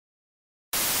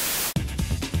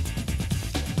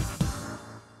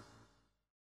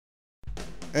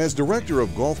As Director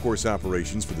of Golf Course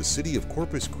Operations for the city of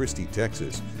Corpus Christi,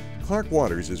 Texas, Clark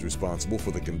Waters is responsible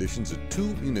for the conditions at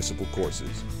 2 municipal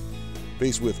courses.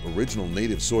 Faced with original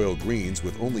native soil greens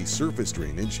with only surface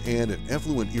drainage and an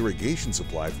effluent irrigation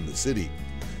supply from the city,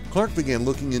 Clark began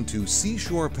looking into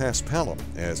seashore paspalum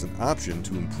as an option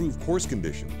to improve course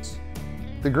conditions.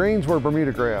 The greens were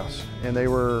Bermuda grass, and they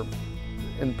were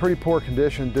in pretty poor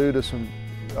condition due to some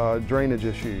drainage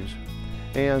issues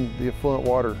and the effluent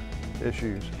water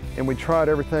issues. And we tried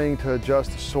everything to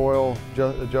adjust the soil,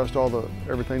 adjust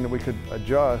everything that we could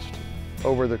adjust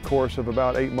over the course of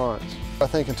about 8 months. I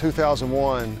think in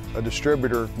 2001, a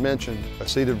distributor mentioned a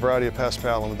seeded variety of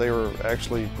paspalum. They were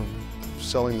actually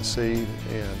selling the seed,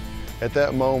 and at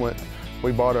that moment,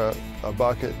 we bought a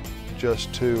bucket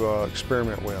just to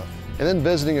experiment with. And then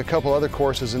visiting a couple other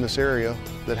courses in this area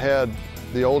that had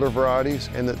the older varieties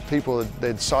and that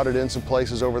they'd sodded in some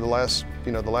places over the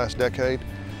last decade,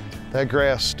 that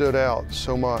grass stood out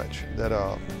so much that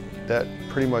that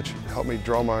pretty much helped me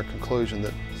draw my conclusion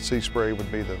that sea spray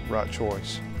would be the right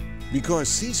choice. Because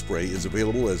sea spray is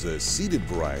available as a seeded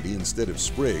variety instead of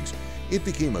sprigs, it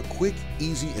became a quick,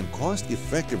 easy, and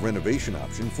cost-effective renovation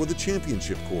option for the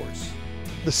championship course.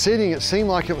 The seeding, it seemed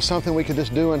like it was something we could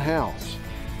just do in-house.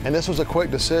 And this was a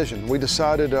quick decision. We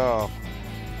decided at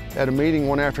a meeting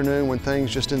one afternoon when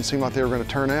things just didn't seem like they were going to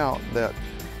turn out that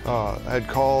I had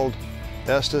called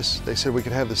Estes. They said we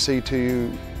could have the seed to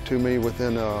me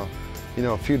within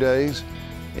a few days.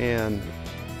 And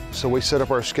so we set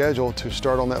up our schedule to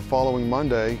start on that following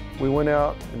Monday. We went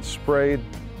out and sprayed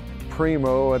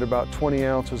primo at about 20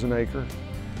 ounces an acre.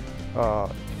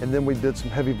 And then we did some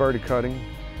heavy verticutting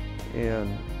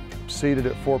and seeded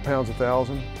at 4 pounds a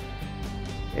thousand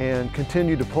and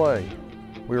continued to play.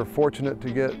 We were fortunate to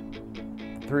get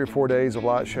 3 or 4 days of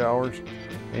light showers,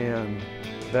 and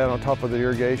that on top of the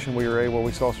irrigation,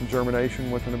 we saw some germination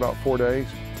within about 4 days,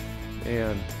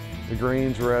 and the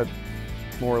greens were at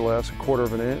more or less 1/4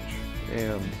 of an inch,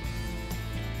 and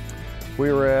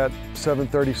we were at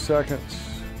 7/32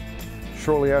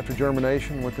 shortly after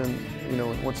germination within,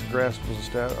 once the grass was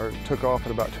took off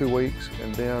at about 2 weeks,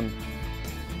 and then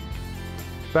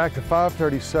back to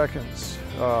 5/32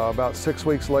 about 6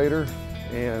 weeks later,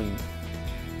 and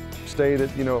stayed at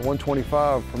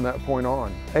 125 from that point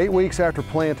on. 8 weeks after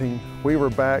planting, we were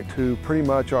back to pretty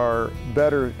much our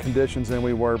better conditions than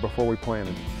we were before we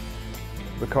planted,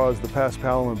 because the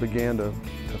paspalum began to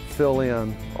fill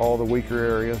in all the weaker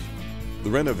areas. The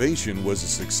renovation was a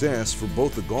success for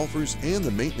both the golfers and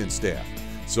the maintenance staff,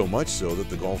 so much so that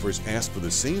the golfers asked for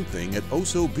the same thing at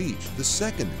Oso Beach, the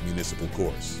 2nd municipal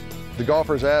course. The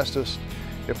golfers asked us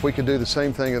if we could do the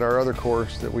same thing at our other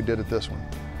course that we did at this one.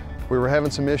 We were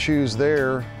having some issues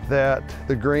there that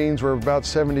the greens were about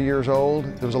 70 years old.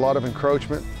 There was a lot of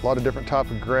encroachment, a lot of different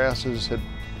type of grasses had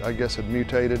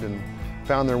mutated and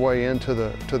found their way into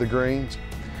the greens.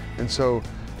 And so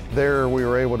there we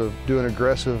were able to do an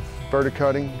aggressive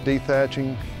verticutting,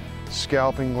 dethatching,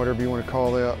 scalping, whatever you want to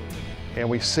call that, and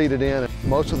we seeded in.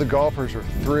 Most of the golfers are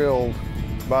thrilled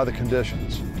by the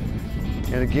conditions.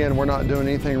 And again, we're not doing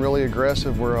anything really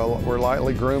aggressive. We're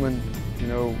lightly grooming,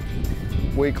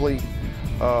 weekly,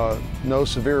 no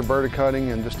severe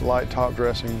verticutting, and just light top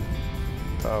dressing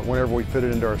whenever we fit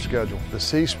it into our schedule. The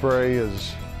sea spray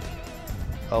is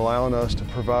allowing us to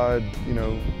provide,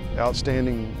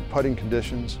 outstanding putting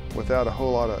conditions without a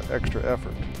whole lot of extra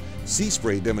effort. Sea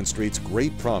spray demonstrates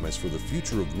great promise for the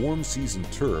future of warm season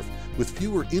turf with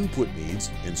fewer input needs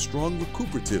and strong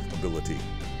recuperative ability.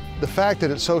 The fact that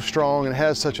it's so strong and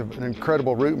has such an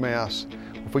incredible root mass,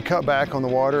 if we cut back on the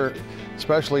water,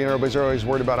 especially everybody's always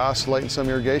worried about isolating some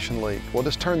irrigation leak, we'll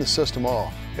just turn the system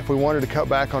off. If we wanted to cut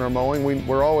back on our mowing,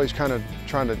 we're always kind of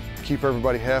trying to keep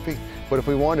everybody happy, but if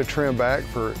we wanted to trim back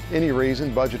for any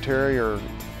reason, budgetary or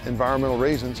environmental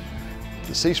reasons,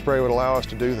 the sea spray would allow us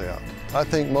to do that. I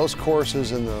think most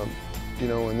courses in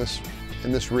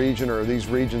this region or these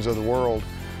regions of the world,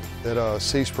 that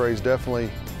sea sprays definitely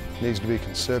needs to be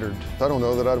considered. I don't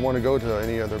know that I'd want to go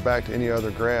to back to any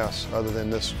other grass other than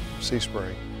this sea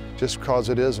spray, just because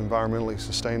it is environmentally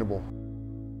sustainable.